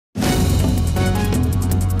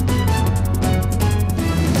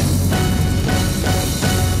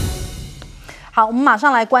好，我们马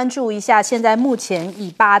上来关注一下现在目前以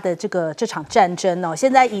巴的这场战争哦。现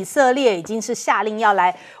在以色列已经是下令要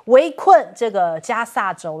来围困这个加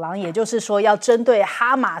萨走廊，也就是说要针对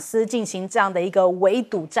哈马斯进行这样的一个围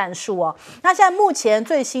堵战术哦。那现在目前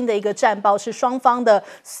最新的一个战报是双方的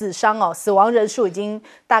死伤哦，死亡人数已经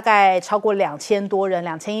大概超过2000多人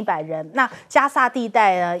，2100人。那加萨地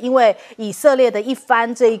带呢，因为以色列的一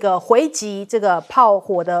番这个回击，这个炮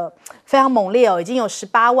火的非常猛烈哦，已经有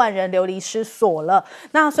18万人流离失所了。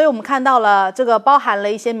那所以我们看到了这个包含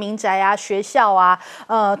了一些民宅啊、学校啊，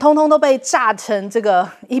通通都被炸成这个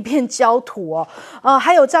一片焦土哦。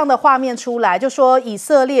还有这样的画面出来，就说以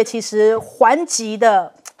色列其实还击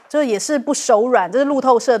的。这也是不手软，这是路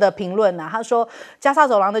透社的评论啊。他说，加萨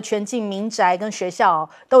走廊的全境民宅跟学校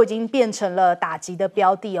都已经变成了打击的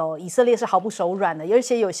标的哦。以色列是毫不手软的，而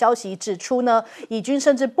且有消息指出呢，以军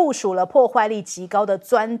甚至部署了破坏力极高的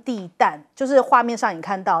钻地弹，就是画面上你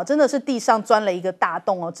看到，真的是地上钻了一个大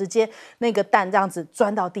洞哦，直接那个弹这样子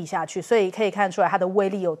钻到地下去，所以可以看出来它的威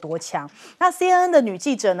力有多强。那 CNN 的女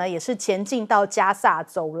记者呢，也是前进到加萨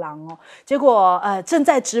走廊哦，结果正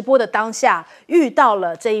在直播的当下遇到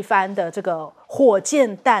了这一番的这个火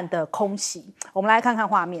箭弹的空袭，我们来看看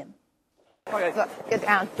画面。Okay, get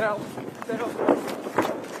down. Down.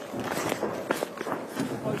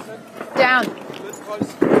 Down.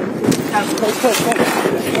 Close.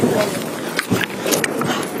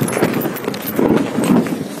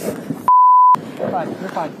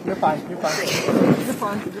 You're fine.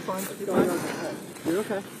 You're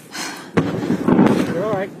okay.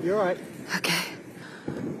 You're all right. Okay.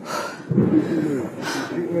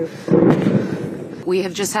 We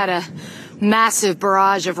have just had a massive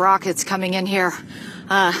barrage of rockets coming in here,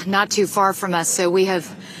 not too far from us, so we have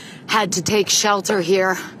had to take shelter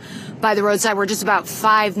here by the roadside. We're just about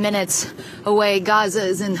 5 minutes away. Gaza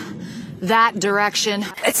is in that direction.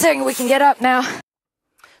 It's saying we can get up now.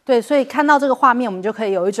 对，所以看到这个画面，我们就可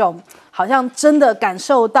以有一种好像真的感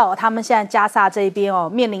受到他们现在加萨这边哦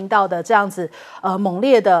面临到的这样子猛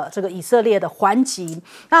烈的这个以色列的还击。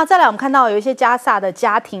那再来，我们看到有一些加萨的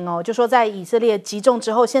家庭哦，就说在以色列击中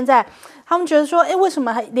之后，现在他们觉得说，为什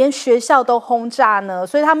么连学校都轰炸呢？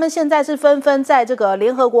所以他们现在是纷纷在这个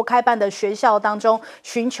联合国开办的学校当中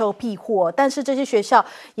寻求庇护，但是这些学校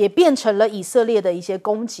也变成了以色列的一些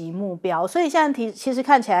攻击目标。所以现在其实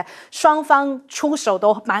看起来双方出手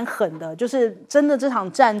都蛮狠的，就是真的这场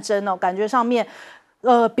战争哦，感觉上面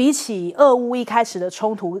比起俄乌一开始的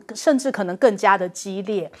冲突，甚至可能更加的激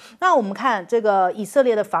烈。那我们看这个以色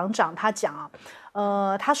列的防长他讲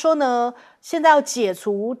啊，他说呢，现在要解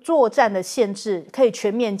除作战的限制，可以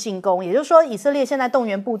全面进攻。也就是说，以色列现在动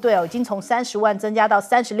员部队已经从30万增加到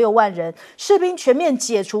36万人，士兵全面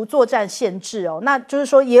解除作战限制哦，那就是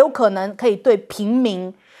说也有可能可以对平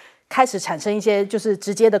民开始产生一些就是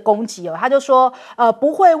直接的攻击哦，他就说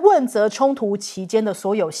不会问责冲突期间的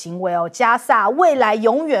所有行为哦，加萨未来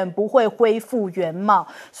永远不会恢复原貌，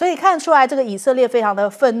所以看出来这个以色列非常的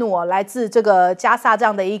愤怒哦，来自这个加萨这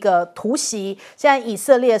样的一个突袭，现在以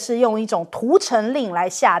色列是用一种屠城令来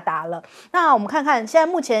下达了。那我们看看现在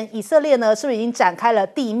目前以色列呢是不是已经展开了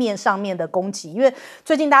地面上面的攻击？因为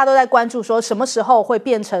最近大家都在关注说什么时候会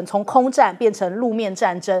变成从空战变成路面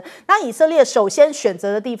战争。那以色列首先选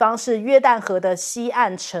择的地方是约旦河的西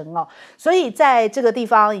岸城哦，所以在这个地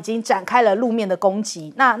方已经展开了路面的攻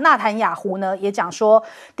击。那纳坦雅胡呢也讲说，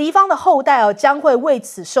敌方的后代哦将会为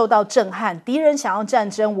此受到震撼，敌人想要战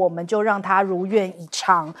争，我们就让他如愿以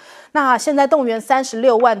偿。那现在动员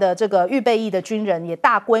36万的这个预备役的军人，也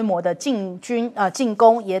大规模的进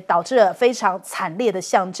攻，也导致了非常惨烈的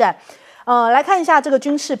巷战。来看一下这个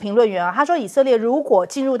军事评论员啊，他说以色列如果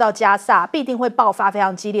进入到加萨，必定会爆发非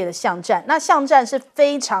常激烈的巷战。那巷战是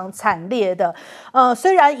非常惨烈的。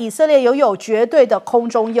虽然以色列有绝对的空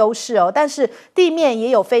中优势哦，但是地面也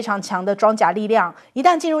有非常强的装甲力量。一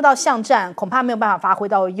旦进入到巷战，恐怕没有办法发挥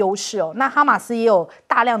到优势哦。那哈马斯也有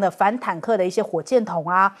大量的反坦克的一些火箭筒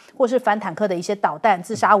啊，或是反坦克的一些导弹、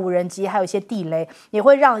自杀无人机，还有一些地雷，也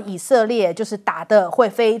会让以色列就是打得会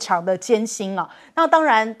非常的艰辛啊。那当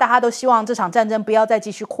然，大家都希望这场战争不要再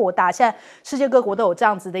继续扩大。现在世界各国都有这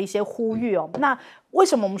样子的一些呼吁哦。那为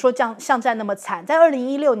什么我们说这样巷战那么惨？在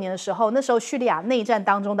2016年的时候，那时候叙利亚内战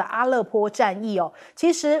当中的阿勒颇战役哦，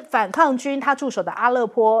其实反抗军他驻守的阿勒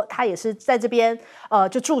颇，他也是在这边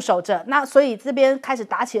就驻守着。那所以这边开始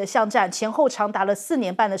打起了巷战，前后长达了4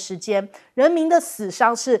年半的时间，人民的死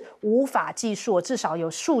伤是无法计数，至少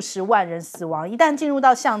有数十万人死亡。一旦进入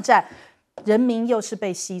到巷战，人民又是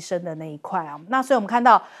被牺牲的那一块啊。那所以我们看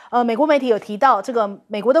到美国媒体有提到，这个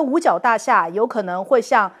美国的五角大厦有可能会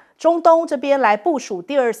向中东这边来部署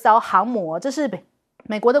第2艘航母，这是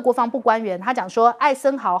美国的国防部官员他讲说，艾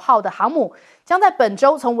森豪号的航母将在本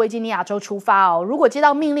周从维吉尼亚州出发哦。如果接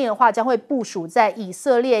到命令的话，将会部署在以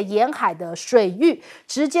色列沿海的水域，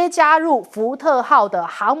直接加入福特号的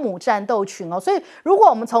航母战斗群哦。所以，如果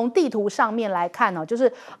我们从地图上面来看哦，就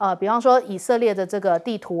是比方说以色列的这个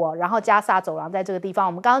地图哦，然后加萨走廊在这个地方，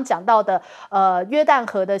我们刚刚讲到的约旦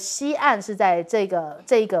河的西岸是在这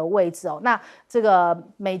个位置哦。那这个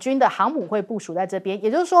美军的航母会部署在这边，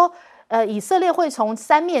也就是说。以色列会从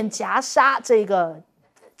三面夹杀这个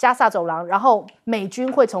加萨走廊，然后美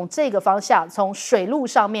军会从这个方向，从水路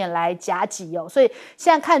上面来夹击哦。所以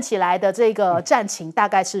现在看起来的这个战情大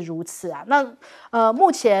概是如此啊。那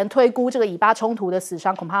目前推估这个以巴冲突的死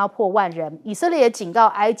伤恐怕要破万人。以色列也警告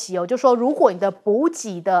埃及哦，就说如果你的补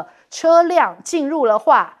给的车辆进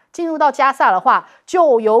入到加萨的话，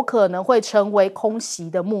就有可能会成为空袭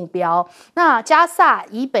的目标。那加萨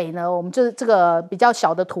以北呢，我们就是这个比较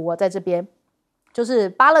小的图在这边。就是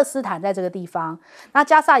巴勒斯坦在这个地方，那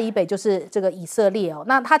加萨以北就是这个以色列哦。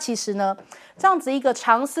那它其实呢，这样子一个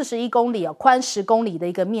长41公里宽10公里的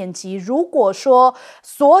一个面积，如果说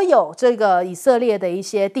所有这个以色列的一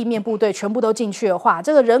些地面部队全部都进去的话，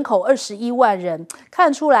这个人口21万人，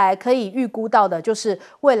看出来可以预估到的就是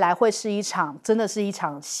未来会是真的是一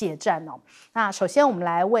场血战哦。那首先我们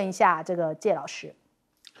来问一下这个介老师，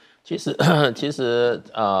其实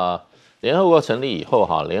联合国成立以后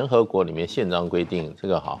哈，联合国里面宪章规定这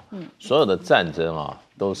个所有的战争啊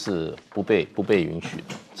都是不被允许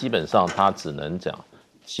的，基本上它只能讲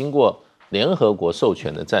经过联合国授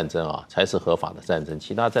权的战争啊才是合法的战争，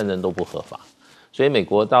其他战争都不合法。所以美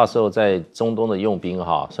国到时候在中东的用兵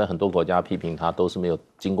哈，虽然很多国家批评它都是没有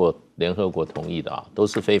经过联合国同意的啊，都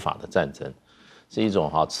是非法的战争，是一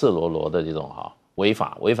种赤裸裸的这种违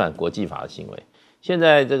反国际法的行为。现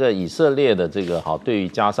在这个以色列的这个对于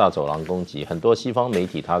加萨走廊攻击，很多西方媒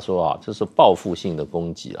体他说这是报复性的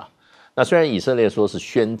攻击啦。那虽然以色列说是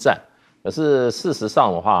宣战，可是事实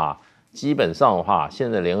上的话，基本上的话，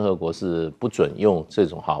现在联合国是不准用这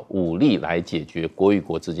种武力来解决国与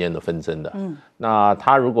国之间的纷争的。那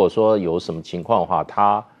他如果说有什么情况的话，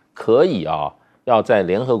他可以要在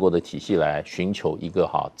联合国的体系来寻求一个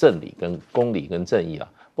正理跟公理跟正义啊。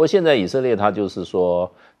不过现在以色列他就是说，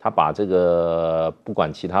他把这个不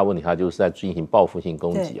管其他问题，他就是在进行报复性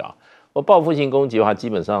攻击啊。报复性攻击的话，基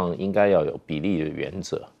本上应该要有比例的原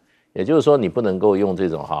则，也就是说，你不能够用这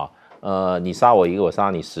种你杀我一个，我杀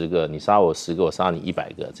你10个；你杀我10个，我杀你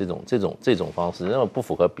100个，这种方式，那不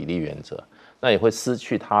符合比例原则，那也会失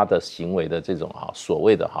去他的行为的这种所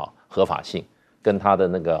谓的合法性。跟他的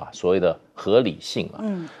那个所谓的合理性啊，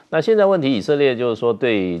那现在问题，以色列就是说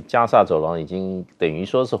对加萨走廊已经等于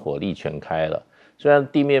说是火力全开了。虽然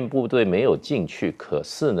地面部队没有进去，可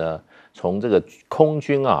是呢，从这个空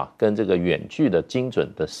军跟这个远距的精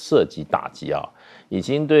准的射击打击已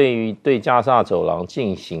经对加萨走廊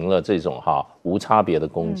进行了这种无差别的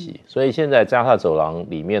攻击。所以现在加萨走廊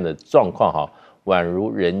里面的状况宛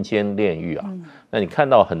如人间炼狱啊。那你看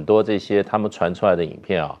到很多这些他们传出来的影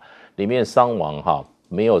片里面伤亡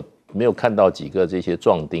没有看到几个这些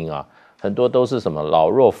壮丁很多都是什么老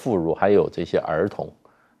弱妇孺，还有这些儿童，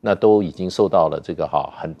那都已经受到了这个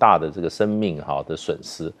很大的这个生命的损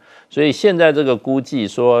失。所以现在这个估计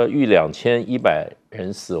说逾2100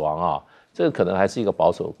人死亡这个可能还是一个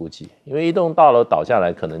保守估计，因为一栋大楼倒下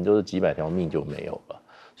来，可能就是几百条命就没有了。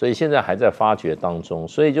所以现在还在发掘当中，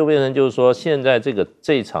所以就变成就是说，现在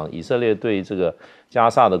这一场以色列对这个加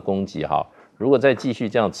萨的攻击如果再继续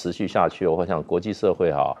这样持续下去，我想国际社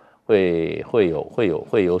会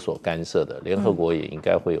会有所干涉的，联合国也应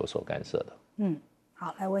该会有所干涉的。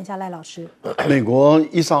好，来问一下赖老师。美国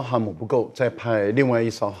一艘航母不够，再派另外一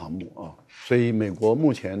艘航母所以美国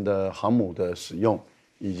目前的航母的使用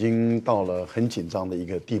已经到了很紧张的一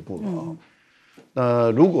个地步了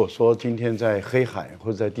那如果说今天在黑海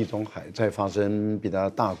或者在地中海再发生比较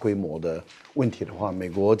大规模的问题的话，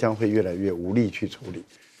美国将会越来越无力去处理。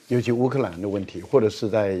尤其乌克兰的问题，或者是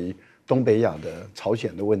在东北亚的朝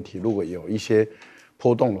鲜的问题，如果有一些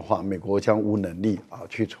波动的话，美国将无能力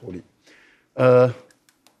去处理。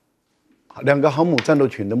两个航母战斗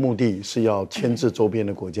群的目的是要牵制周边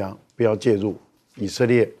的国家，不要介入以色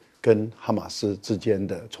列跟哈马斯之间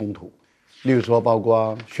的冲突，例如说包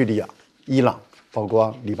括叙利亚、伊朗，包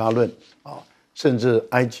括黎巴嫩甚至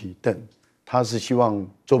埃及等，他是希望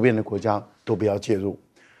周边的国家都不要介入。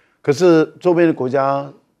可是周边的国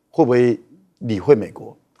家会不会理会美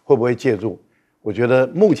国？会不会介入？我觉得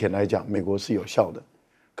目前来讲，美国是有效的。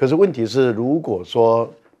可是问题是，如果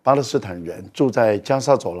说巴勒斯坦人住在加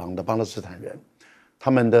沙走廊的巴勒斯坦人，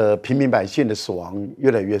他们的平民百姓的死亡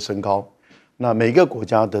越来越升高，那每个国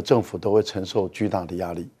家的政府都会承受巨大的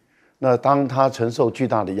压力。那当他承受巨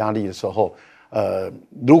大的压力的时候，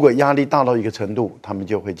如果压力大到一个程度，他们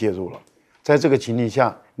就会介入了。在这个情形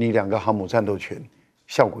下，你2个航母战斗群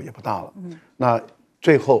效果也不大了。那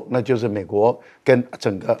最后那就是美国跟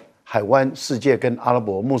整个海湾世界跟阿拉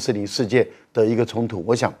伯穆斯林世界的一个冲突。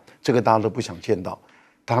我想这个大家都不想见到。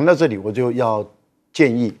谈到这里，我就要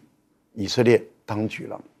建议以色列当局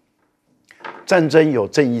了。战争有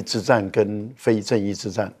正义之战跟非正义之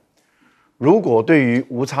战。如果对于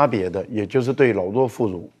无差别的，也就是对老弱妇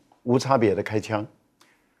孺无差别的开枪，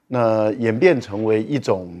那演变成为一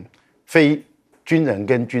种非军人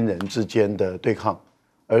跟军人之间的对抗，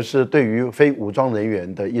而是对于非武装人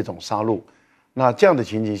员的一种杀戮，那这样的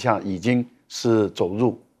情形下已经是走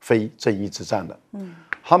入非正义之战了。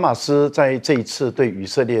哈马斯在这一次对以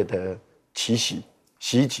色列的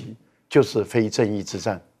袭击就是非正义之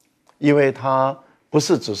战，因为它不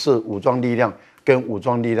是只是武装力量跟武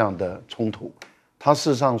装力量的冲突，它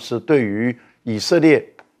事实上是对于以色列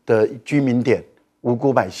的居民点、无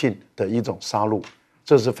辜百姓的一种杀戮，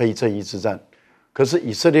这是非正义之战。可是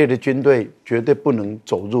以色列的军队绝对不能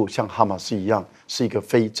走入像哈马斯一样是一个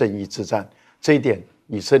非正义之战，这一点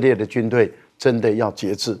以色列的军队真的要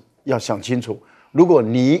节制，要想清楚。如果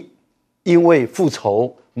你因为复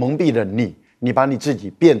仇蒙蔽了你把你自己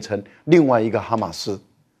变成另外一个哈马斯，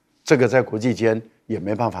这个在国际间也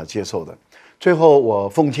没办法接受的。最后，我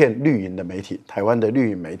奉劝绿营的媒体，台湾的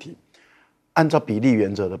绿营媒体，按照比例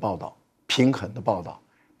原则的报道，平衡的报道，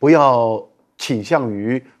不要倾向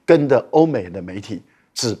于跟着欧美的媒体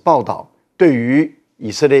只报道对于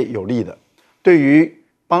以色列有利的，对于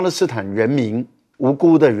巴勒斯坦人民无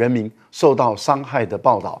辜的人民受到伤害的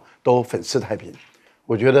报道都粉饰太平。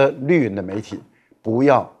我觉得绿营的媒体不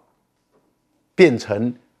要变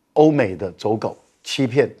成欧美的走狗，欺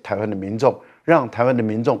骗台湾的民众，让台湾的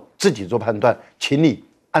民众自己做判断，请你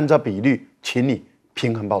按照比率，请你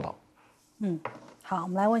平衡报道。好，我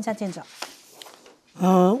们来问一下舰长。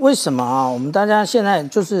为什么啊？我们大家现在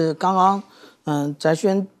就是刚刚翟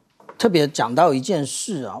轩特别讲到一件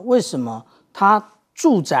事啊，为什么他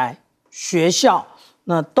住宅、学校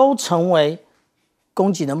那都成为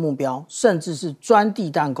攻击的目标，甚至是钻地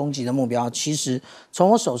弹攻击的目标？其实从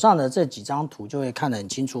我手上的这几张图就会看得很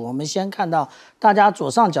清楚。我们先看到大家左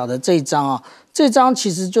上角的这一张啊，这张其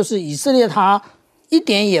实就是以色列他一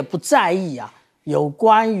点也不在意啊，有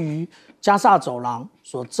关于加萨走廊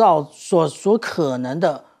所可能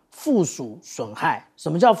的附属损害。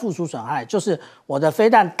什么叫附属损害？就是我的飞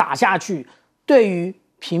弹打下去，对于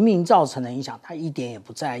平民造成的影响，他一点也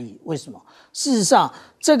不在意。为什么？事实上，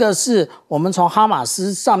这个是我们从哈马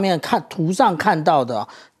斯上面图上看到的。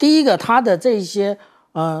第一个，它的这些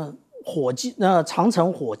长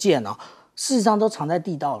程火箭啊，事实上都藏在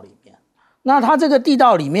地道里面。那它这个地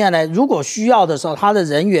道里面呢，如果需要的时候，它的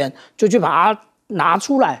人员就去把它拿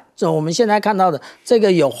出来。这我们现在看到的这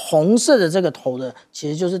个有红色的这个头的，其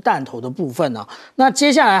实就是弹头的部分啊。那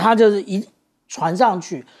接下来它就是传上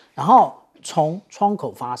去，然后从窗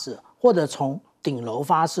口发射，或者从顶楼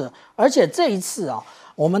发射。而且这一次啊，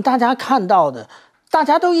我们大家看到的，大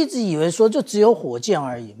家都一直以为说就只有火箭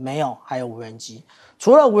而已，没有，还有无人机。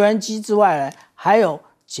除了无人机之外呢，还有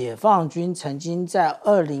解放军曾经在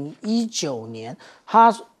2019年，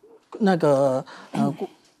他那个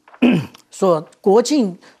国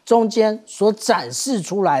庆中间所展示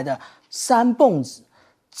出来的3蹦子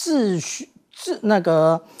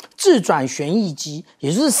自转旋翼机，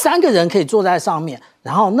也就是3个人可以坐在上面，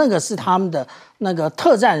然后那个是他们的那个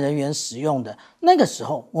特战人员使用的。那个时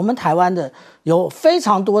候，我们台湾的有非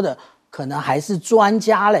常多的可能还是专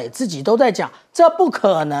家嘞，自己都在讲这不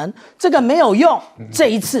可能，这个没有用。这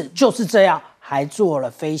一次就是这样，还做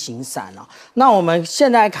了飞行伞啊。那我们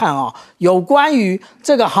现在看啊，有关于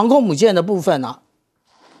这个航空母舰的部分啊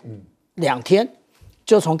，2天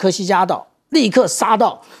就从科西嘉岛立刻杀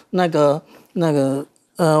到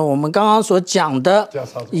我们刚刚所讲的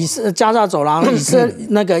加沙走廊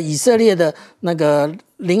以色列的那个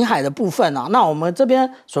领海的部分啊。那我们这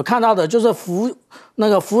边所看到的就是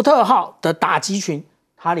福特号的打击群，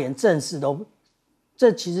它连正式都，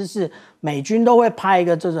这其实是美军都会拍一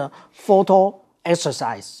个这个 photo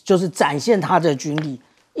exercise， 就是展现它的军力。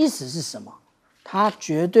意思是什么？它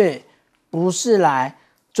绝对不是来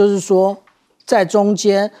就是说在中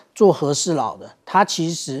间做和事佬的，它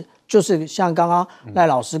其实就是像刚刚赖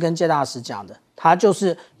老师跟介大使讲的，他就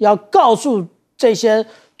是要告诉这些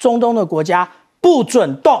中东的国家不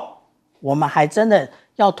准动。我们还真的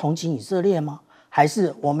要同情以色列吗？还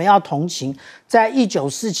是我们要同情在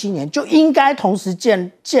1947年就应该同时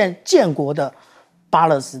建国的巴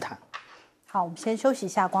勒斯坦？好，我们先休息一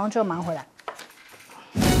下，广告之后马上回来。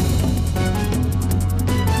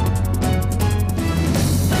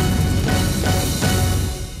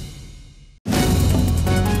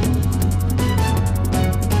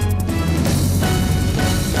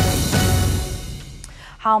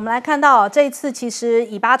好，我们来看到这一次其实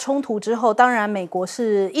以巴冲突之后，当然美国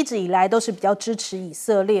是一直以来都是比较支持以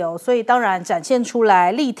色列哦，所以当然展现出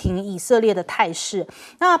来力挺以色列的态势。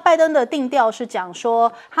那拜登的定调是讲说，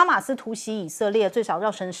哈马斯突袭以色列，最少造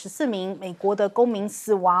成14名美国的公民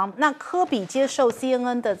死亡。那科比接受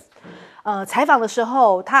CNN 的采访的时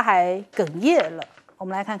候，他还哽咽了。我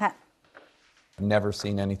们来看看。Never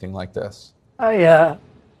seen anything like this.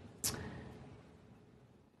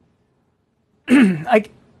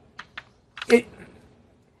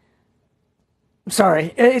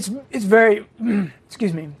 Sorry, it's very,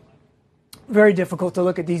 excuse me, very difficult to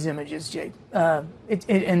look at these images, Jake,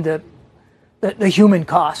 and the human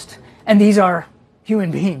cost. And these are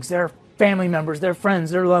human beings. They're family members, they're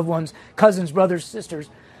friends, they're loved ones, cousins, brothers, sisters.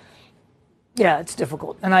 Yeah, it's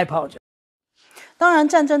difficult, and I apologize. 当然，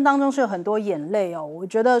战争当中是有很多眼泪哦。我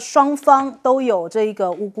觉得双方都有这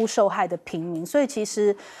个无辜受害的平民，所以其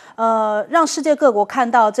实，让世界各国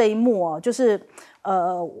看到这一幕哦，就是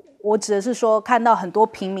我指的是说，看到很多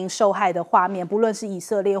平民受害的画面，不论是以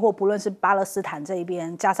色列或不论是巴勒斯坦这一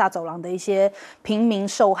边加沙走廊的一些平民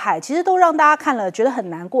受害，其实都让大家看了觉得很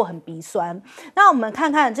难过、很鼻酸。那我们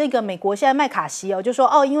看看这个美国现在麦卡锡哦，就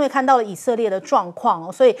说因为看到了以色列的状况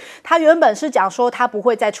哦，所以他原本是讲说他不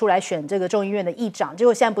会再出来选这个众议院的议长，结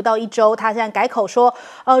果现在不到1周，他现在改口说，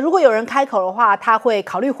如果有人开口的话，他会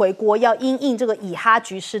考虑回国，要因应这个以哈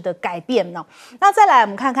局势的改变呢。那再来我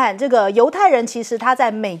们看看这个犹太人，其实他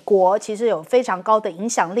在美国其实有非常高的影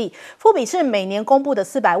响力。富比士每年公布的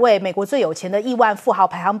400位美国最有钱的亿万富豪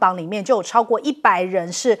排行榜里面，就有超过100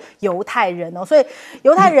人是犹太人哦。所以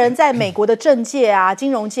犹太人在美国的政界啊、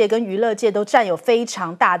金融界跟娱乐界都占有非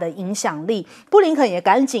常大的影响力。布林肯也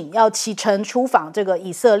赶紧要启程出访这个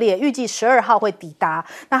以色列，预计12号会抵达。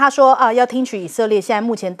那他说要听取以色列现在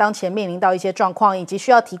目前当前面临到一些状况，以及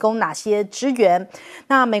需要提供哪些支援。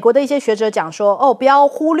那美国的一些学者讲说，不要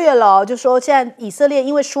忽略了，就说现在以色列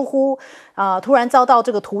因为疏忽突然遭到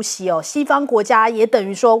这个突袭哦，西方国家也等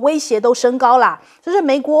于说威胁都升高啦。这是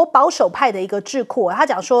美国保守派的一个智库，他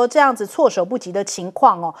讲说这样子措手不及的情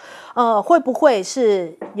况会不会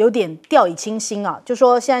是有点掉以轻心啊？就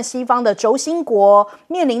说现在西方的轴心国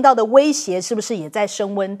面临到的威胁是不是也在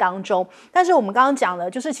升温当中？但是我们刚刚讲了，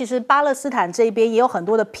就是其实巴勒斯坦这边也有很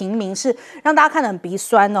多的平民是让大家看得很鼻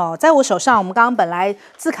酸哦。在我手上，我们刚刚本来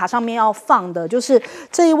字卡上面要放的就是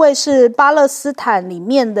这一位是巴勒斯坦里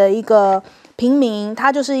面的一个平民，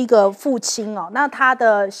他就是一个父亲哦，那他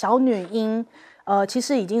的小女婴其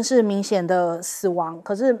实已经是明显的死亡，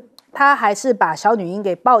可是他还是把小女婴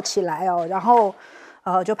给抱起来哦，然后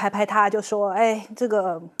就拍拍他，就说这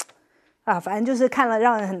个反正就是看了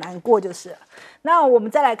让人很难过就是了。那我们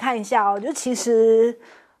再来看一下哦，就其实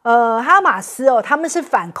哈马斯他们是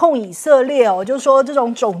反控以色列就是说这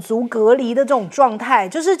种种族隔离的这种状态，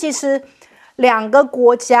就是其实两个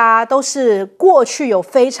国家都是过去有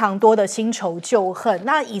非常多的新仇旧恨，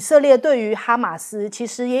那以色列对于哈马斯其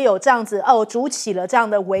实也有这样子筑起了这样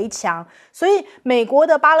的围墙，所以美国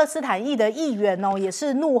的巴勒斯坦裔的议员也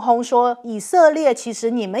是怒轰说，以色列其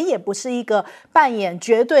实你们也不是一个扮演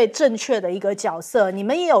绝对正确的一个角色，你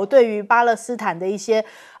们也有对于巴勒斯坦的一些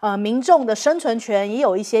民众的生存权也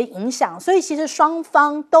有一些影响，所以其实双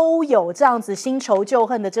方都有这样子新仇旧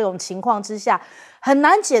恨的这种情况之下，很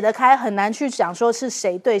难解得开，很难去讲说是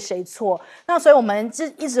谁对谁错。那所以我们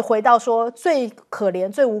一直回到说，最可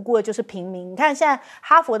怜最无辜的就是平民。你看现在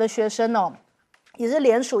哈佛的学生也是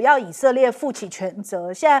联署要以色列负起全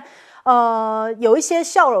责，现在有一些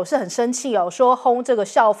校友是很生气说轰这个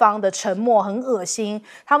校方的沉默很恶心，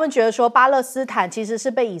他们觉得说巴勒斯坦其实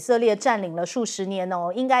是被以色列占领了数十年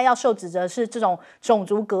应该要受指责是这种种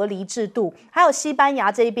族隔离制度。还有西班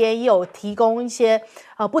牙这边也有提供一些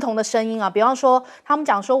不同的声音比方说他们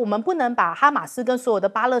讲说我们不能把哈马斯跟所有的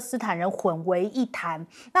巴勒斯坦人混为一谈。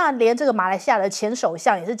那连这个马来西亚的前首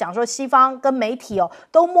相也是讲说，西方跟媒体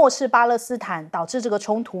都漠视巴勒斯坦，导致这个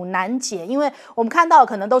冲突难解，因为我们看到的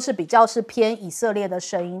可能都是比较是偏以色列的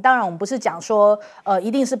声音。当然我们不是讲说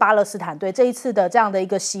一定是巴勒斯坦对，这一次的这样的一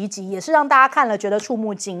个袭击也是让大家看了觉得触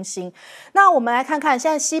目惊心。那我们来看看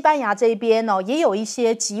现在西班牙这边也有一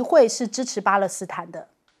些集会是支持巴勒斯坦的。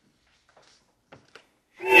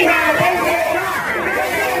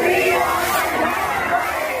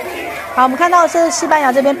好，我们看到是西班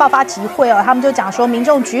牙这边爆发集会他们就讲说民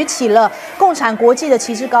众举起了共产国际的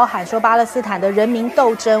旗帜，高喊说巴勒斯坦的人民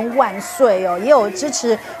斗争万岁也有支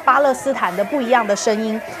持巴勒斯坦的不一样的声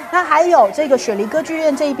音。那还有这个雪梨歌剧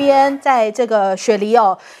院这边，在这个雪梨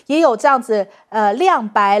也有这样子亮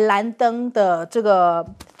白蓝灯的这个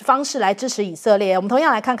方式来支持以色列。我们同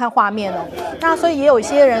样来看看画面哦。那所以也有一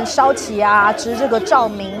些人烧旗啊，执这个照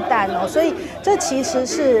明弹哦。所以这其实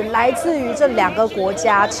是来自于这2个国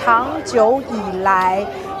家长久以来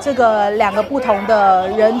这个2个不同的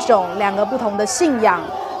人种、2个不同的信仰，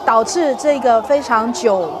导致这个非常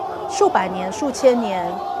久、数百年、数千年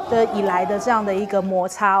的以来的这样的一个摩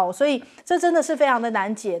擦哦，所以这真的是非常的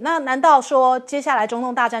难解。那难道说接下来中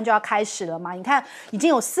东大战就要开始了吗？你看，已经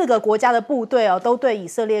有4个国家的部队哦，都对以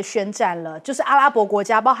色列宣战了，就是阿拉伯国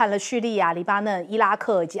家，包含了叙利亚、黎巴嫩、伊拉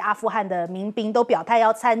克以及阿富汗的民兵，都表态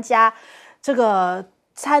要参加这个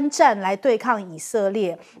参战来对抗以色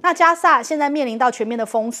列。那加萨现在面临到全面的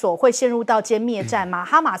封锁，会陷入到歼灭战吗？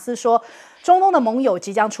哈马斯说，中东的盟友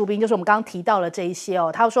即将出兵，就是我们刚刚提到了这一些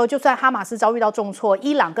哦。他说，就算哈马斯遭遇到重挫，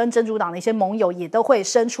伊朗跟真主党的一些盟友也都会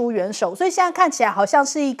伸出援手。所以现在看起来好像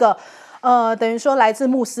是一个等于说来自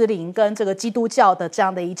穆斯林跟这个基督教的这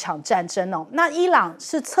样的一场战争哦。那伊朗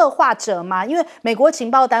是策划者吗？因为美国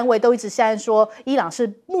情报单位都一直现在说伊朗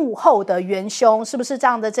是幕后的元凶，是不是这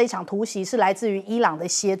样的这一场突袭是来自于伊朗的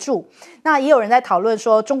协助？那也有人在讨论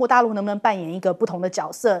说，中国大陆能不能扮演一个不同的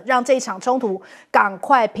角色，让这一场冲突赶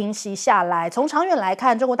快平息下来？从长远来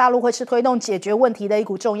看，中国大陆会是推动解决问题的一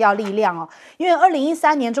股重要力量哦。因为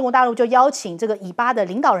2013年中国大陆就邀请这个以巴的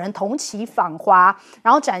领导人同期访华，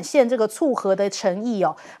然后展现这个促和的诚意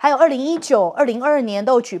哦。还有2019、2022年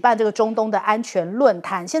都有举办这个中东的安全论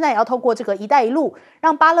坛，现在也要透过这个“一带一路”，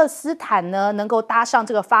让巴勒斯坦呢能够搭上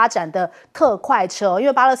这个发展的特快车。因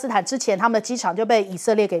为巴勒斯坦之前他们的机场就被以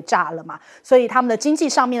色列给炸了嘛，所以他们的经济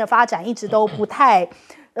上面的发展一直都不太。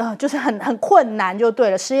就是很困难就对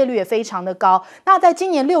了，失业率也非常的高。那在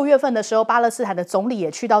今年6月份的时候，巴勒斯坦的总理也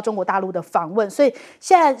去到中国大陆的访问，所以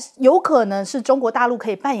现在有可能是中国大陆可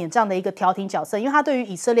以扮演这样的一个调停角色，因为它对于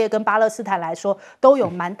以色列跟巴勒斯坦来说都有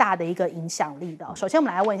蛮大的一个影响力的。首先我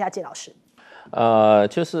们来问一下介老师。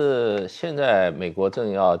就是现在美国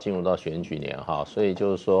正要进入到选举年哈，所以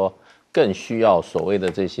就是说更需要所谓的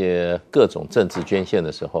这些各种政治捐献的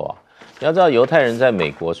时候啊。你要知道，犹太人在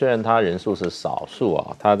美国虽然他人数是少数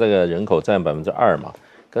啊，他这个人口占2%嘛，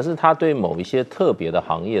可是他对某一些特别的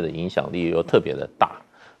行业的影响力又特别的大。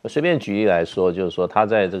随便举例来说，就是说他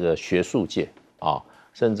在这个学术界啊，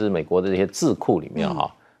甚至美国的这些智库里面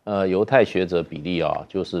哈，犹太学者比例啊，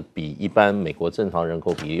就是比一般美国正常人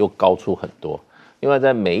口比例又高出很多。另外，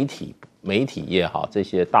在媒体业哈，这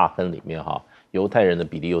些大亨里面哈，犹太人的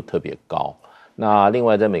比例又特别高。那另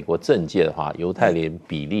外，在美国政界的话，犹太人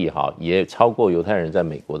比例哈也超过犹太人在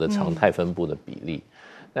美国的常态分布的比例。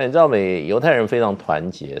那你知道犹太人非常团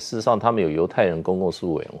结，事实上他们有犹太人公共事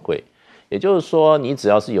务委员会，也就是说，你只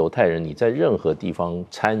要是犹太人，你在任何地方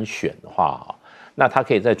参选的话，那他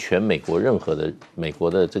可以在全美国任何的美国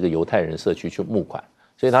的这个犹太人社区去募款，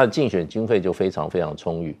所以他的竞选经费就非常非常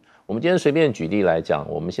充裕。我们今天随便举例来讲，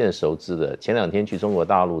我们现在熟知的前2天去中国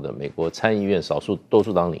大陆的美国参议院多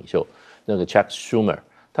数党领袖。那个 Chuck Schumer，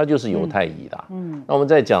 他就是犹太裔的。那我们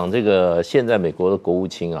在讲这个现在美国的国务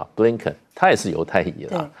卿啊 Blinken， 他也是犹太裔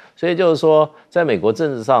的。所以就是说，在美国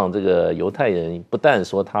政治上，这个犹太人不但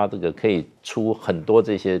说他这个可以出很多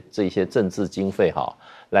这些政治经费哈，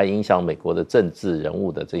来影响美国的政治人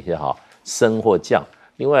物的这些哈升或降。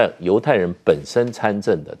另外，犹太人本身参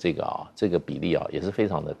政的这个比例啊，也是非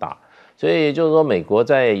常的大。所以就是说，美国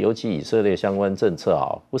在尤其以色列相关政策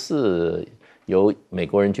啊，不是由美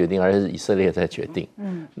国人决定，而是以色列在决定。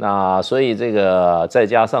那所以这个再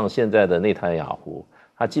加上现在的内塔尼亚胡，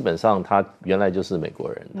他基本上他原来就是美国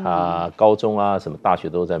人，他高中啊什么大学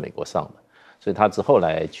都在美国上的，所以他之后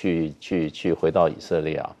来去回到以色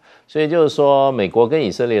列啊。所以就是说，美国跟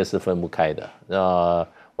以色列是分不开的。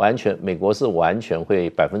美国是完全会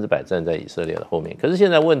100%站在以色列的后面。可是现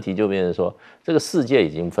在问题就变成说，这个世界已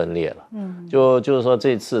经分裂了。就是说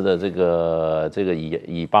这次的这个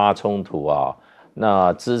以巴冲突啊，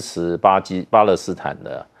那支持巴勒斯坦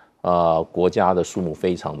的国家的数目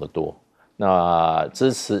非常的多，那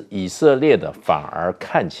支持以色列的反而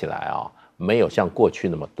看起来啊没有像过去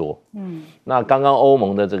那么多。那刚刚欧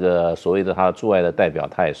盟的这个所谓的他驻外的代表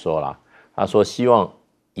他也说了，他说希望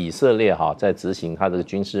以色列在执行他这个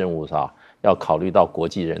军事任务上要考虑到国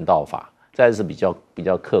际人道法，再是比较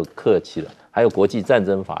客气的，还有国际战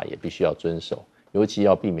争法也必须要遵守，尤其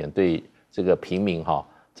要避免对这个平民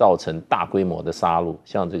造成大规模的杀戮，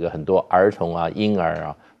像这个很多儿童啊、婴儿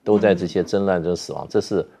啊都在这些争乱中死亡，这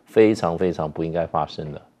是非常非常不应该发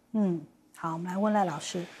生的。好，我们来问赖老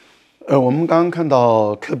师。我们刚刚看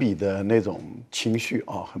到科比的那种情绪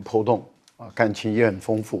啊，很波动啊，感情也很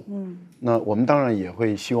丰富。那我们当然也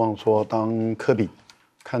会希望说，当科比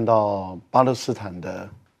看到巴勒斯坦的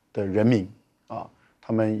人民啊，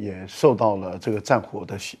他们也受到了这个战火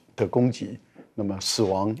的攻击，那么死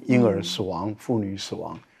亡，婴儿死亡，妇女死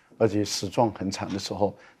亡，而且死状很惨的时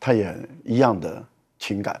候，他也一样的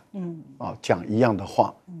情感，讲一样的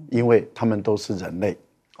话，因为他们都是人类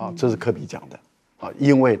啊，这是科比讲的啊，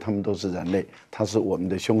因为他们都是人类，他是我们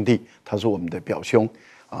的兄弟，他是我们的表兄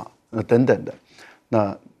啊，等等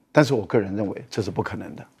的，但是我个人认为这是不可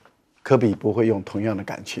能的，科比不会用同样的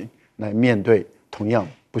感情来面对同样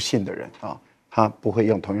不幸的人啊，他不会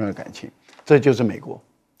用同样的感情，这就是美国，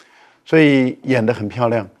所以演得很漂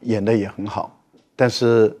亮，演得也很好，但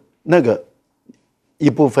是那个一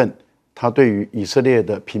部分。他对于以色列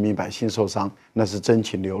的平民百姓受伤，那是真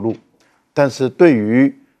情流露；但是对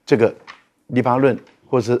于这个黎巴嫩，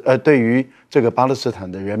或是对于这个巴勒斯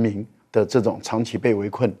坦的人民的这种长期被围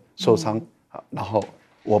困受伤啊，然后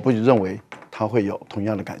我不认为他会有同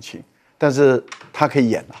样的感情，但是他可以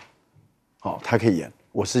演啊，他可以演。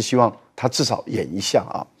我是希望他至少演一下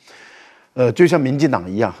啊，就像民进党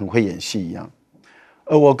一样，很会演戏一样。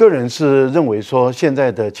我个人是认为说，现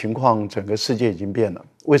在的情况，整个世界已经变了。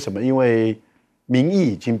为什么？因为民意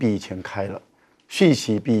已经比以前开了，讯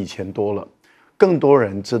息比以前多了，更多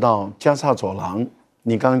人知道加萨走廊，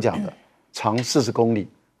你刚刚讲的，长40公里，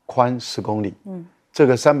宽10公里，这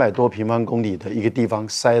个300多平方公里的一个地方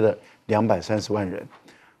塞了230万人，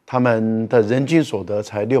他们的人均所得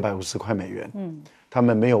才650块美元，他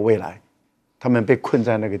们没有未来，他们被困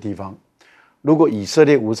在那个地方。如果以色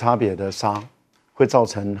列无差别的杀，会造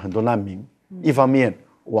成很多难民，一方面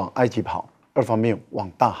往埃及跑，二方面往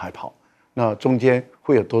大海跑，那中间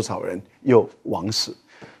会有多少人又枉死？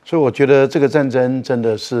所以我觉得这个战争真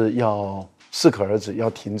的是要适可而止，要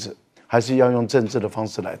停止，还是要用政治的方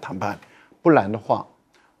式来谈判，不然的话，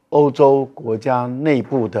欧洲国家内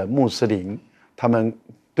部的穆斯林，他们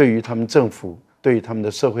对于他们政府、对于他们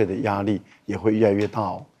的社会的压力也会越来越大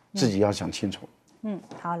哦，自己要想清楚。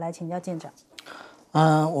好，来请教舰长。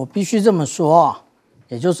我必须这么说啊，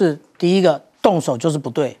也就是第一个，动手就是不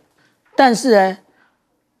对。但是呢，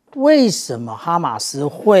为什么哈马斯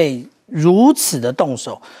会如此的动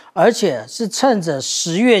手，而且是趁着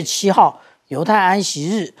10月7号犹太安息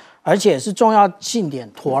日，而且是重要庆典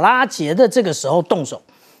妥拉节的这个时候动手，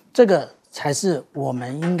这个才是我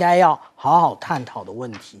们应该要好好探讨的问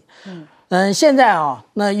题。现在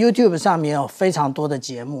那 YouTube 上面有非常多的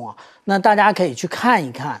节目啊，那大家可以去看一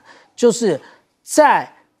看，就是在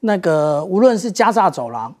那个无论是加萨走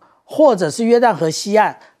廊或者是约旦河西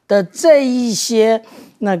岸的这一些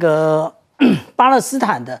那个巴勒斯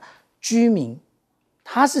坦的居民，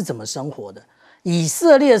他是怎么生活的？以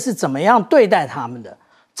色列是怎么样对待他们的？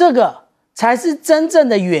这个才是真正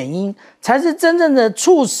的原因，才是真正的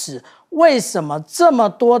促使为什么这么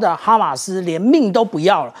多的哈马斯连命都不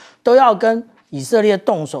要了，都要跟以色列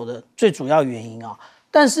动手的最主要原因啊。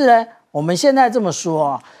但是呢，我们现在这么说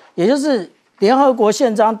啊，也就是联合国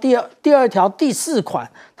宪章第二条第4款，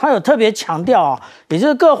它有特别强调啊，也就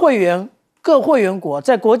是各会员国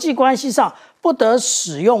在国际关系上不得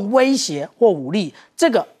使用威胁或武力，这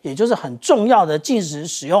个也就是很重要的禁止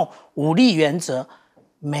使用武力原则。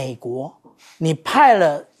美国，你派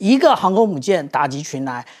了1个航空母舰打击群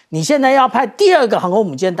来，你现在要派第2个航空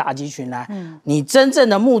母舰打击群来，你真正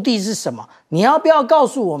的目的是什么？你要不要告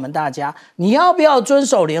诉我们大家？你要不要遵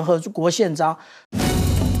守联合国宪章？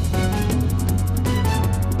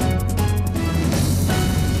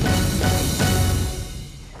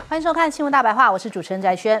欢迎收看《新闻大白话》，我是主持人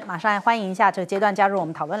翟轩，马上来欢迎一下这个阶段加入我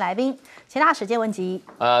们讨论来宾，前大使谢文吉。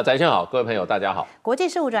翟轩好，各位朋友大家好。国际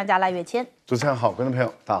事务专家赖岳谦。主持人好，观众朋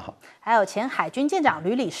友大家好。还有前海军舰长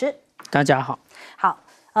吕礼师。大家好。好。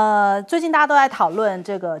最近大家都在讨论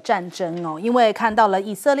这个战争哦，因为看到了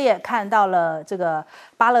以色列，看到了这个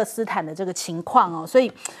巴勒斯坦的这个情况哦，所以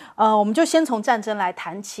我们就先从战争来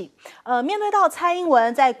谈起。面对到蔡英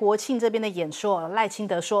文在国庆这边的演说，赖清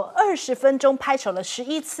德说20分钟拍手了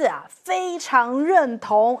11次啊，非常认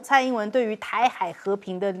同蔡英文对于台海和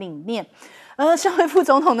平的理念。身为副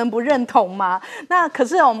总统能不认同吗？那可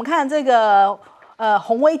是我们看这个。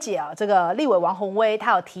洪薇姐啊，这个立委王洪薇，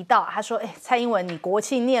她有提到，她说：“蔡英文，你国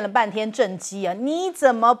庆念了半天政绩啊，你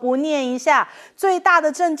怎么不念一下最大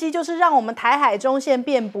的政绩？就是让我们台海中线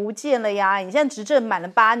变不见了呀！你现在执政满了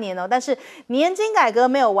8年哦，但是年金改革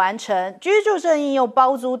没有完成，居住正义又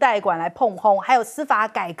包租代管来碰轰，还有司法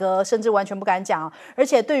改革甚至完全不敢讲，而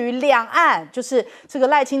且对于两岸，就是这个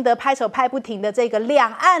赖清德拍手拍不停的这个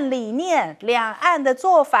两岸理念、两岸的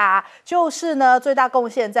做法，就是呢最大贡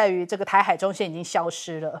献在于这个台海中线已经消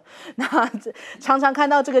失了。那常常看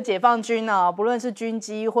到这个解放军呢，不论是军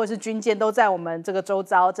机或是军舰，都在我们这个周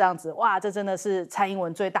遭这样子，哇，这真的是蔡英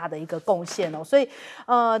文最大的一个贡献哦。所以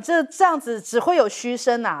这样子只会有嘘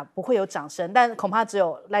声啊，不会有掌声，但恐怕只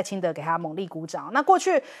有赖清德给他猛力鼓掌。那过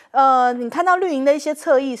去你看到绿营的一些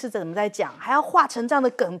侧翼是怎么在讲，还要画成这样的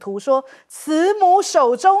梗图，说慈母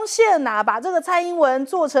手中线啊，把这个蔡英文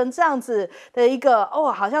做成这样子的一个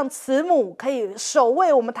好像慈母可以守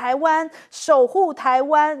卫我们台湾，守护台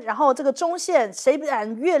湾，然后这个中线谁不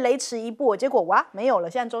敢越雷池一步，结果哇没有了，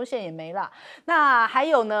现在中线也没了。那还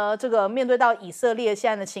有呢，这个面对到以色列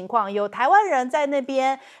现在的情况，有台湾人在那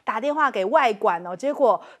边打电话给外管哦，结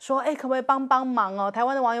果说可不可以帮忙哦？台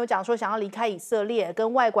湾的网友讲说想要离开以色列，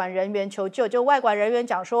跟外管人员求救，就外管人员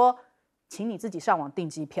讲说，请你自己上网订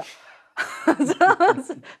机票。这样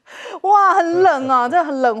子，哇，很冷啊，这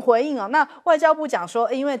很冷回应哦。那外交部讲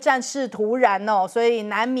说，因为战事突然哦，所以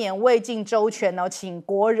难免未尽周全哦，请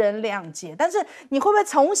国人谅解。但是你会不会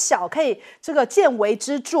从小可以这个见微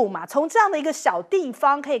知著嘛？从这样的一个小地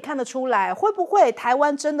方可以看得出来，会不会台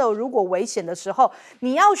湾真的如果危险的时候，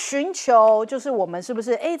你要寻求就是我们是不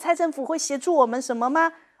是蔡政府会协助我们什么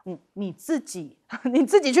吗？你自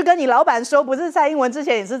己去跟你老板说，不是蔡英文之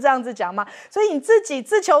前也是这样子讲吗？所以你自己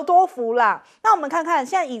自求多福啦。那我们看看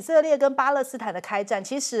现在以色列跟巴勒斯坦的开战，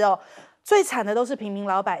其实最惨的都是平民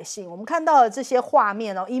老百姓。我们看到了这些画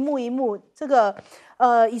面一幕一幕，这个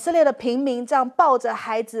以色列的平民这样抱着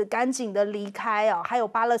孩子赶紧的离开还有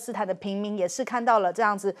巴勒斯坦的平民也是看到了这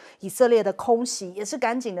样子以色列的空袭，也是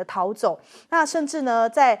赶紧的逃走。那甚至呢，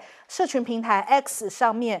在社群平台 X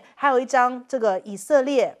上面还有一张这个以色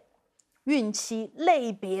列孕妻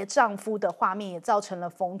类别丈夫的画面也造成了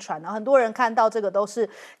疯传，然后很多人看到这个都是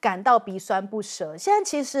感到鼻酸不舍。现在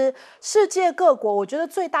其实世界各国，我觉得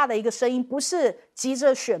最大的一个声音不是急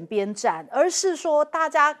着选边站，而是说大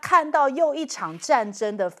家看到又一场战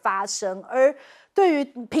争的发生，而对于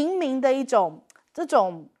平民的这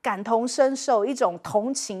种感同身受，一种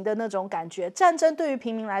同情的那种感觉。战争对于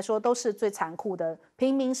平民来说都是最残酷的，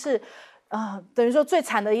平民是等于说最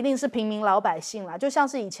惨的一定是平民老百姓啦，就像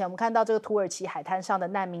是以前我们看到这个土耳其海滩上的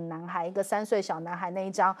难民男孩，一个3岁小男孩那一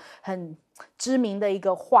张很知名的一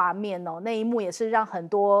个画面那一幕也是让很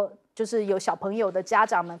多就是有小朋友的家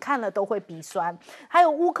长们看了都会鼻酸。还有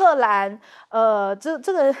乌克兰，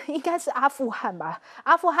这个应该是阿富汗吧？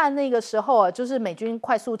阿富汗那个时候就是美军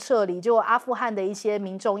快速撤离，结果阿富汗的一些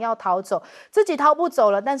民众要逃走，自己逃不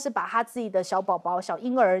走了，但是把他自己的小宝宝、小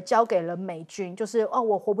婴儿交给了美军，就是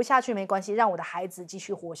我活不下去没关系，让我的孩子继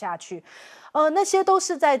续活下去。那些都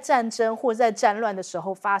是在战争或者在战乱的时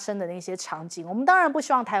候发生的那些场景，我们当然不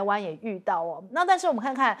希望台湾也遇到那但是我们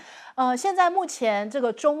看看，现在目前这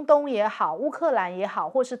个中东也好，乌克兰也好，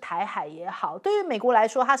或是台海也好，对于美国来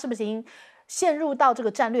说，它是不是已经陷入到这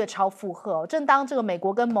个战略超负荷？正当这个美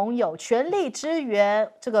国跟盟友全力支援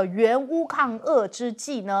这个援乌抗俄之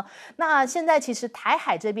际呢，那现在其实台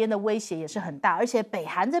海这边的威胁也是很大，而且北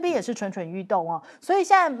韩这边也是蠢蠢欲动所以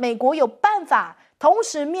现在美国有办法同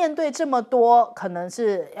时面对这么多可能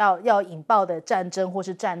是要引爆的战争或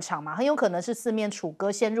是战场嘛，很有可能是四面楚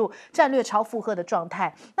歌，陷入战略超负荷的状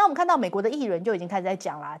态。那我们看到美国的议员就已经开始在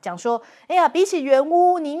讲啦，讲说，比起援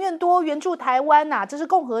乌，宁愿多援助台湾呐，这是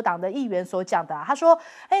共和党的议员所讲的他说，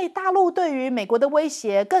大陆对于美国的威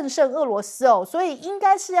胁更胜俄罗斯所以应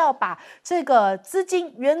该是要把这个资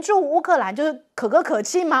金援助乌克兰，就是可歌可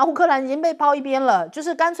泣嘛，乌克兰已经被抛一边了，就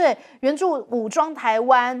是干脆援助武装台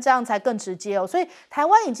湾，这样才更直接所以台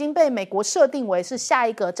湾已经被美国设定为是下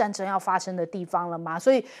一个战争要发生的地方了嘛，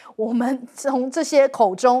所以我们从这些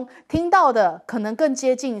口中听到的可能更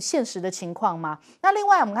接近现实的情况嘛。那另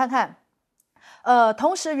外我们看看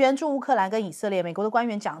同时援助乌克兰跟以色列，美国的官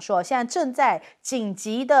员讲说，现在正在紧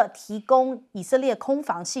急的提供以色列空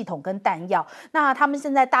防系统跟弹药。那他们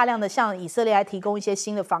现在大量的向以色列来提供一些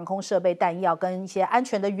新的防空设备、弹药跟一些安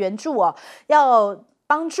全的援助要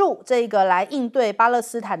帮助这个来应对巴勒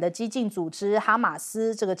斯坦的激进组织哈马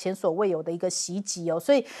斯这个前所未有的一个袭击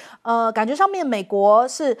所以感觉上面美国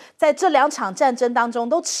是在这2场战争当中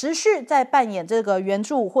都持续在扮演这个援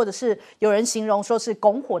助，或者是有人形容说是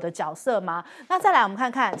拱火的角色吗？那再来我们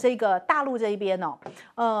看看这个大陆这一边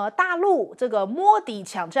大陆这个摸底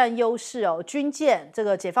抢占优势军舰这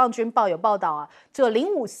个解放军报有报道这个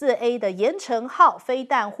054A 的盐城号飞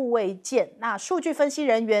弹护卫舰，那数据分析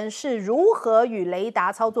人员是如何与雷达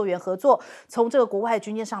达操作员合作，从这个国外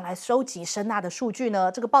军舰上来收集声纳的数据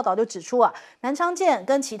呢？这个报道就指出啊，南昌舰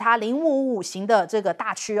跟其他055型的这个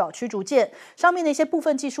大驱逐舰上面的一些部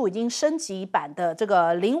分技术已经升级版的这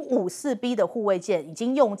个054B 的护卫舰已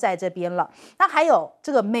经用在这边了。那还有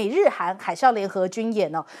这个美日韩海上联合军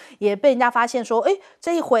演哦，也被人家发现说，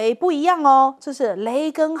这一回不一样哦，这是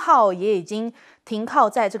雷根号也已经停靠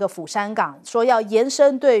在这个釜山港，说要延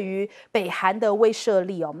伸对于北韩的威慑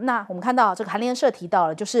力哦。那我们看到这个韩联社提到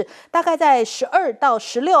了，就是大概在12到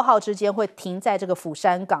16号之间会停在这个釜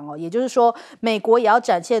山港哦，也就是说，美国也要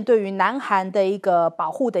展现对于南韩的一个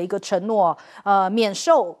保护的一个承诺，免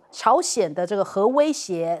受朝鲜的这个核威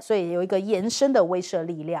胁，所以有一个延伸的威慑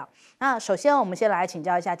力量。那首先，我们先来请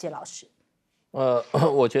教一下介老师。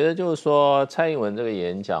我觉得就是说，蔡英文这个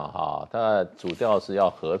演讲哈，它主调是要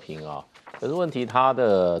和平啊。可是问题，他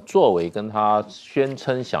的作为跟他宣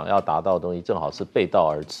称想要达到的东西，正好是背道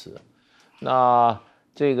而驰。那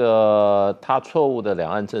这个他错误的两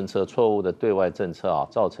岸政策、错误的对外政策啊，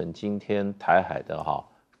造成今天台海的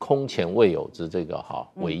空前未有之这个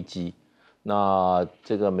危机。那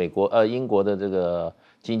这个英国的这个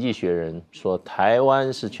经济学人说，台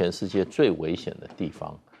湾是全世界最危险的地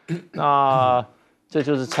方。那这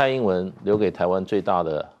就是蔡英文留给台湾最大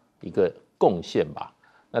的一个贡献吧。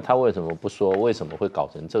那他为什么不说？为什么会搞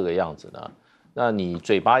成这个样子呢？那你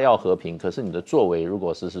嘴巴要和平，可是你的作为如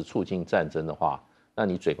果是促进战争的话，那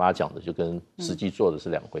你嘴巴讲的就跟实际做的是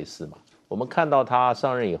两回事嘛。我们看到他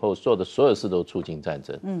上任以后做的所有事都促进战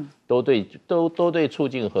争，都对促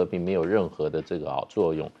进和平没有任何的这个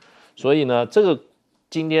作用。所以呢，这个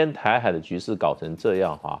今天台海的局势搞成这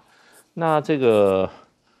样那这个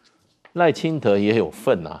赖清德也有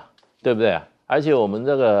份啊，对不对？而且我们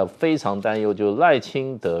这个非常担忧，就赖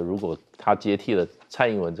清德如果他接替了蔡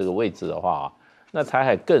英文这个位置的话，那台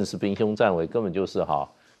海更是兵凶战危，根本就是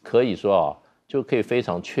可以说就可以非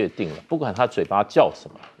常确定了，不管他嘴巴叫什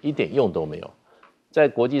么，一点用都没有。在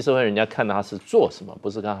国际社会，人家看他是做什么，不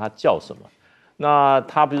是看他叫什么。那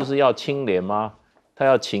他不就是要清廉吗？他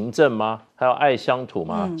要勤政吗？他要爱乡土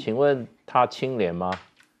吗？请问他清廉吗？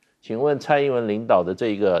请问蔡英文领导的这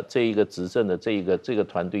一个执政的这个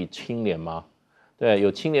团队清廉吗？对，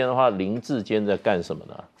有清廉的话，林志坚在干什么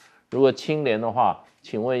呢？如果清廉的话，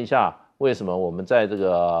请问一下，为什么我们在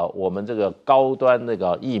我们这个高端那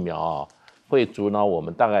个疫苗会阻挠我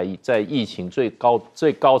们大概在疫情最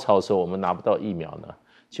高潮的时候，我们拿不到疫苗呢？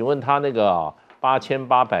请问他那个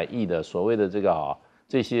8800亿的所谓的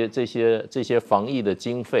这些防疫的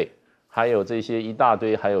经费，还有这些一大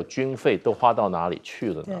堆，还有军费都花到哪里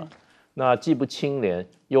去了呢？那既不清廉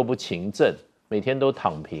又不勤政，每天都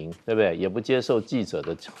躺平，对不对？也不接受记者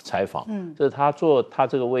的采访，这是他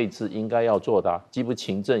这个位置应该要做的，既不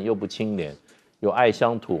勤政又不清廉，有爱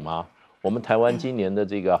乡土吗？我们台湾今年的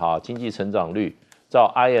这个经济成长率，照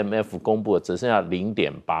IMF 公布的只剩下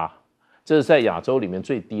0.8，这是在亚洲里面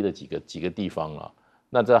最低的几个地方了。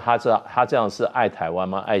那他这样是爱台湾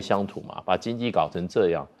吗？爱乡土吗？把经济搞成这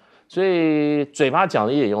样，所以嘴巴讲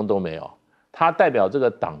的一点用都没有。他代表这个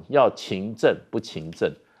党要勤政不勤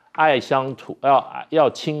政，爱乡土要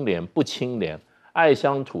清廉不清廉，爱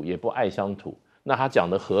乡土也不爱乡土。那他讲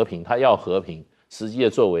的和平，他要和平，实际的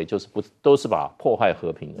作为就是都是把破坏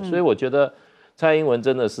和平的。所以我觉得蔡英文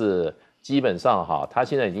真的是基本上他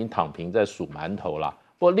现在已经躺平在数馒头了。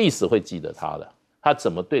不过历史会记得他的，他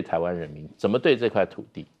怎么对台湾人民，怎么对这块土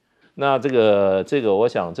地。那这个我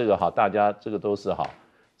想这个大家这个都是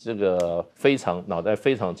这个脑袋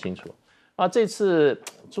非常清楚。这次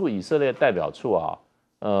驻以色列代表处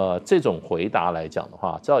这种回答来讲的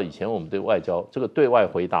话，照以前我们对外交这个对外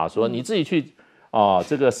回答说，你自己去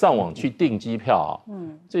这个上网去订机票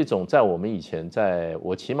这种在我们以前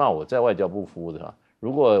起码我在外交部服务的，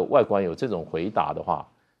如果外管有这种回答的话，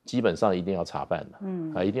基本上一定要查办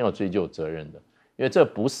的，一定要追究责任的，因为这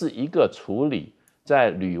不是一个处理在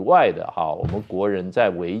旅外的我们国人在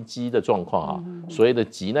危机的状况所谓的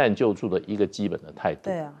急难救助的一个基本的态度。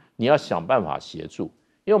对你要想办法协助，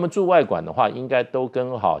因为我们驻外馆的话，应该都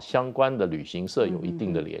跟相关的旅行社有一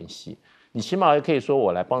定的联系。你起码也可以说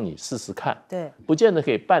我来帮你试试看，对，不见得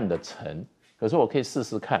可以办得成，可是我可以试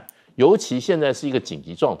试看。尤其现在是一个紧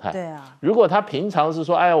急状态，对啊。如果他平常是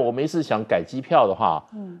说，哎呀，我没事想改机票的话，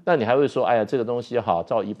那你还会说，哎呀，这个东西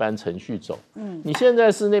照一般程序走。你现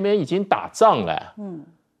在是那边已经打仗了，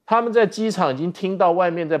他们在机场已经听到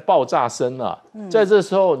外面在爆炸声了，在这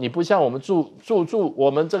时候你不像我们驻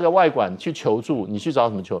我们这个外管去求助，你去找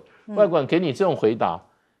什么求？外管给你这种回答。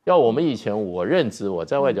要我们以前我任职我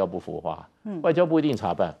在外交部服务话，外交部一定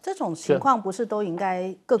查办。这种情况不是都应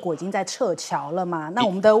该各国已经在撤侨了吗？那我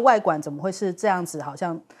们的外管怎么会是这样子？好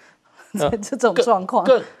像这种状况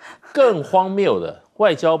更荒谬的，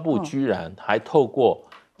外交部居然还透过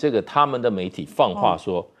这个他们的媒体放话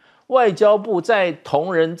说，外交部在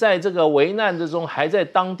同仁在这个危难之中还在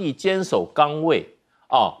当地坚守岗位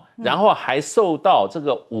然后还受到这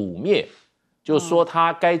个污蔑，就说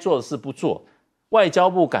他该做的事不做，外交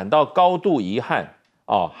部感到高度遗憾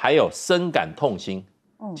还有深感痛心。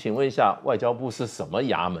请问一下，外交部是什么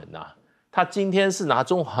衙门啊？他今天是拿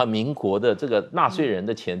中华民国的这个纳税人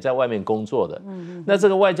的钱在外面工作的，那这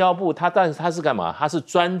个外交部但是他是干嘛？他是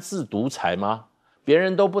专制独裁吗？别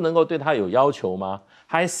人都不能够对他有要求吗？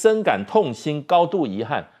还深感痛心，高度遗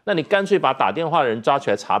憾？那你干脆把打电话的人抓起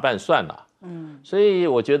来查办算了。所以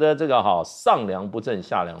我觉得这个上梁不正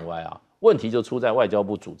下梁歪问题就出在外交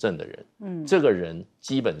部主政的人。这个人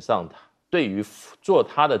基本上对于做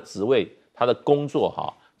他的职位、他的工作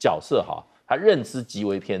角色他认知极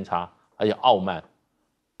为偏差。而且傲慢，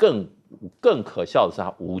更可笑的是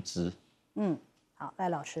他无知。好，赖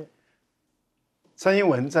老师，蔡英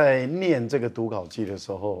文在念这个读稿记的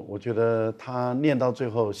时候，我觉得他念到最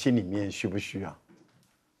后心里面虚不虚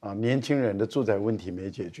年轻人的住宅问题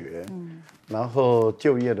没解决，然后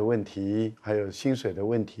就业的问题，还有薪水的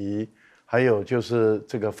问题，还有就是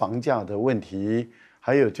这个房价的问题，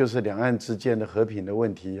还有就是两岸之间的和平的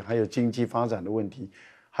问题，还有经济发展的问题，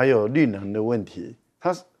还有绿能的问题。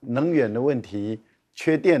它能源的问题、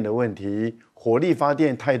缺电的问题、火力发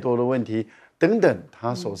电太多的问题等等，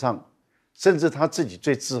他手上甚至他自己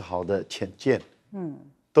最自豪的潜舰，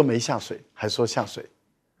都没下水，还说下水，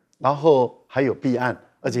然后还有弊案，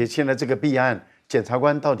而且现在这个弊案，检察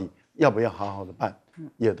官到底要不要好好的办，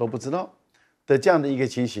也都不知道的这样的一个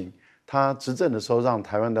情形。他执政的时候，让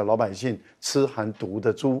台湾的老百姓吃含毒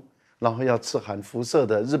的猪，然后要吃含辐射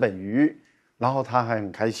的日本鱼，然后他还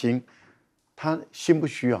很开心。他心不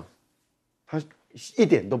虚他一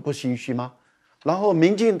点都不心虚吗？然后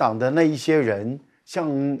民进党的那一些人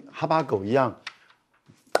像哈巴狗一样，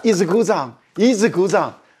一直鼓掌，一直鼓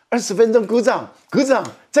掌，20分钟鼓掌，鼓掌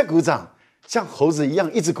再鼓掌，像猴子一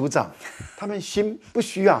样一直鼓掌。他们心不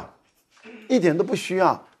虚一点都不虚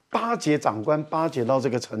巴结长官，巴结到这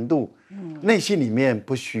个程度，内心里面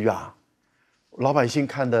不虚老百姓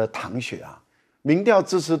看得淌血民调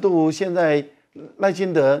支持度现在。赖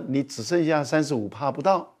清德你只剩下35%不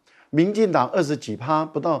到，民进党20几%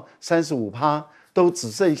不到35%，都只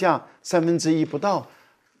剩下1/3不到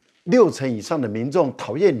，60%以上的民众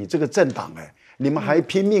讨厌你这个政党你们还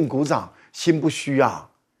拼命鼓掌，心不虚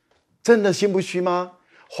真的心不虚吗？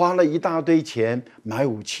花了一大堆钱买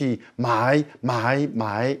武器，买，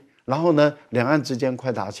然后呢，两岸之间快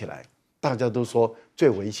打起来，大家都说最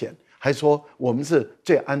危险，还说我们是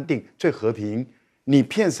最安定、最和平。你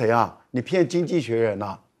骗谁你骗经济学人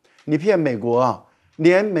你骗美国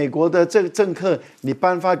连美国的这个政客，你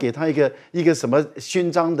颁发给他一个什么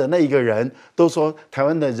勋章的那一个人，都说台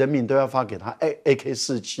湾的人民都要发给他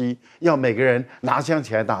AK-47，要每个人拿枪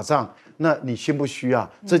起来打仗。那你心不虚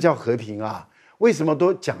这叫和平为什么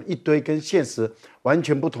都讲一堆跟现实完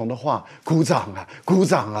全不同的话？鼓掌鼓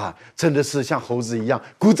掌真的是像猴子一样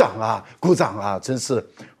鼓掌鼓掌真是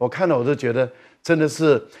我看了我都觉得真的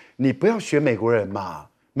是。你不要学美国人嘛，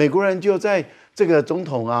美国人就在这个总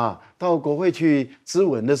统到国会去质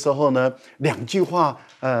问的时候呢，2句话，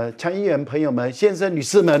参议员朋友们、先生、女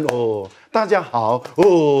士们，大家好，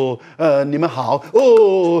你们好，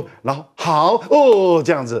然后好，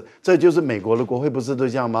这样子，这就是美国的国会，不是都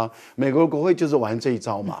这样吗？美国的国会就是玩这一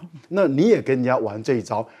招嘛，那你也跟人家玩这一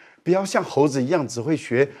招。不要像猴子一样只会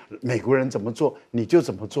学美国人怎么做你就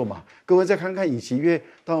怎么做嘛。各位再看看尹锡悦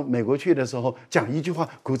到美国去的时候，讲一句话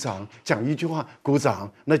鼓掌，讲一句话鼓掌，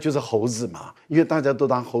那就是猴子嘛，因为大家都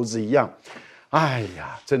当猴子一样。哎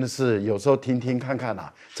呀，真的是有时候听听看看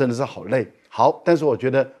真的是好累。好，但是我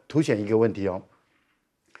觉得凸显一个问题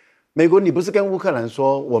美国你不是跟乌克兰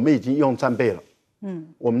说我们已经用战备了，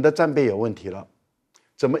我们的战备有问题了，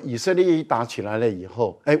怎么以色列一打起来了以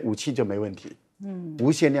后，武器就没问题？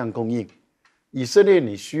无限量供应，以色列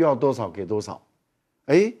你需要多少给多少。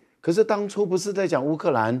可是当初不是在讲乌克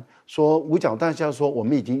兰说五角大厦说我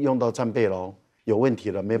们已经用到战备了有问题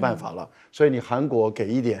了，没办法了，所以你韩国给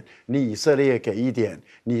一点，你以色列给一点，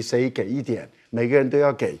你谁给一点，每个人都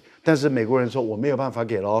要给。但是美国人说我没有办法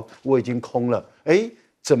给了，我已经空了。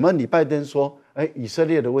怎么你拜登说以色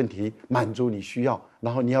列的问题满足你需要，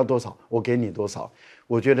然后你要多少我给你多少？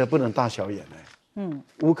我觉得不能大小眼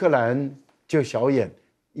乌克兰就小眼，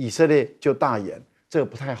以色列就大眼，这个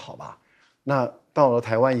不太好吧？那到了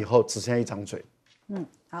台湾以后，只剩下一张嘴。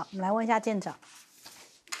好，我们来问一下舰长。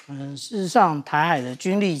事实上，台海的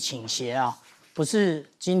军力倾斜不是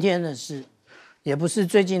今天的事，也不是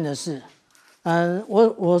最近的事。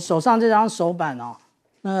我手上这张手板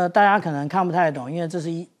大家可能看不太懂，因为这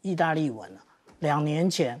是意大利文2年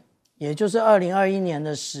前，也就是2021年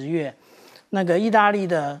的10月，那个意大利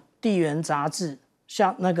的地缘杂志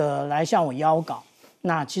来向我邀稿。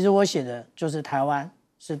那其实我写的就是台湾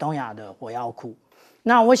是东亚的火药库。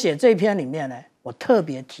那我写这篇里面呢，我特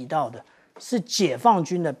别提到的是解放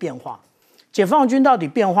军的变化。解放军到底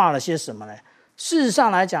变化了些什么呢？事实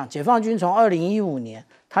上来讲，解放军从2015年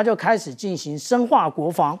他就开始进行深化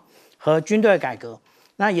国防和军队改革，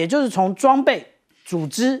那也就是从装备、组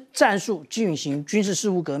织、战术进行军事事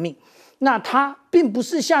务革命。那他并不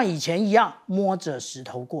是像以前一样摸着石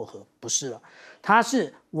头过河，不是了，他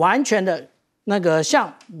是完全的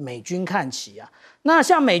向美军看齐啊。那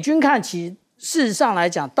向美军看齐，事实上来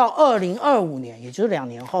讲，到2025年，也就是2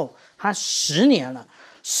年后，他10年了。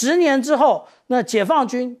10年之后，那解放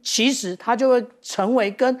军其实它就会成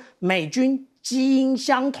为跟美军基因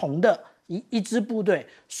相同的一支部队，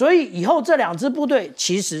所以以后这2支部队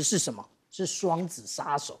其实是什么？是双子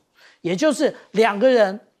杀手，也就是2个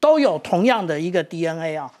人都有同样的一个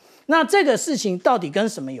DNA 啊。那这个事情到底跟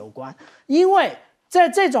什么有关？因为在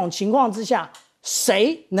这种情况之下，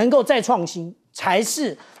谁能够再创新，才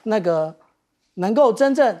是能够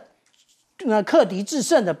真正克敌制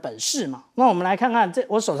胜的本事嘛。那我们来看看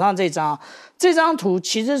我手上这张图，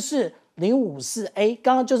其实是054A，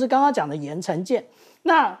 刚刚讲的盐城舰。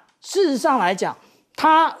那事实上来讲，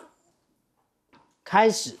它开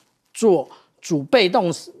始做主被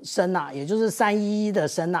动声呐，也就是311的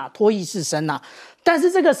声呐，拖曳式声呐。但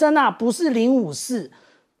是这个声呐不是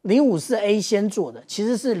054A 先做的，其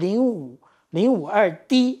实是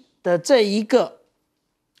052D 的这一个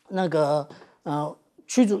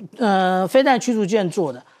飞弹驱逐舰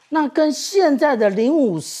做的。那跟现在的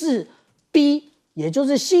054B， 也就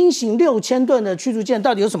是新型6000吨的驱逐舰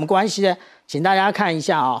到底有什么关系呢？请大家看一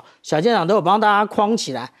下啊，小舰长都有帮大家框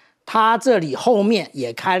起来，它这里后面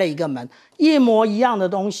也开了一个门，一模一样的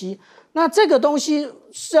东西。那这个东西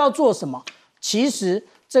是要做什么？其实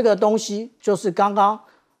这个东西就是刚刚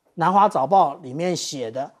南华早报里面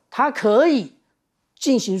写的，它可以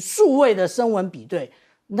进行数位的声纹比对。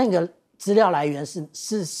那个资料来源是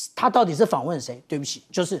他到底是访问谁？对不起，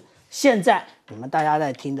就是现在你们大家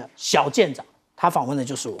在听的小舰长，他访问的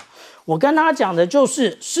就是我。我跟他讲的就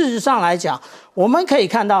是，事实上来讲，我们可以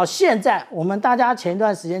看到，现在我们大家前一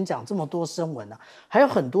段时间讲这么多声纹啊，还有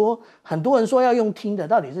很多人说要用听的，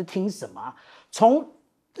到底是听什么啊？从《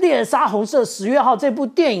猎杀红色10月号》这部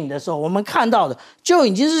电影的时候，我们看到的就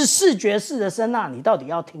已经是视觉式的声呐，你到底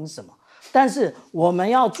要听什么？但是我们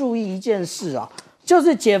要注意一件事啊，就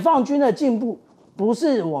是解放军的进步不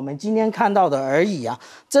是我们今天看到的而已啊，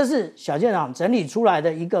这是小舰长整理出来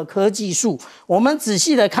的一个科技树。我们仔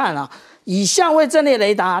细的看啊，以相位阵列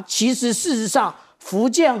雷达，其实事实上福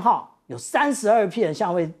建号有32片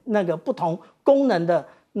相位不同功能的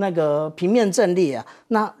平面阵列啊。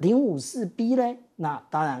那054B 呢？那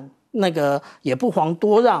当然也不遑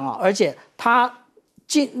多让啊，而且它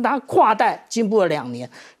跨代进步了2年。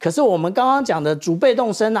可是我们刚刚讲的主被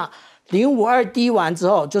动声啊，052D 完之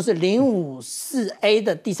后就是054A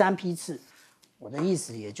的第3批次。我的意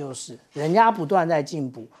思也就是人家不断在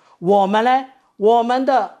进步，我们呢，我们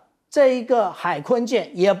的这一个海鲲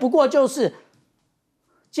舰也不过就是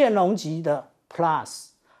舰龙级的 Plus。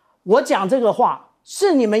 我讲这个话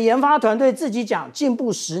是你们研发团队自己讲进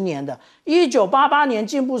步10年的，1988年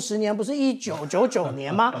进步10年，不是1999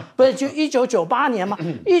年吗？不是就1998年吗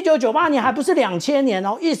？1998年还不是2000年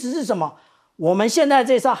哦。意思是什么？我们现在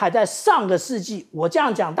这艘还在上个世纪，我这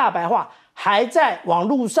样讲大白话，还在网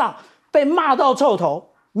络上被骂到臭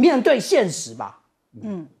头，面对现实吧。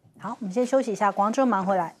好，我们先休息一下，广州忙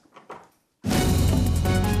回来。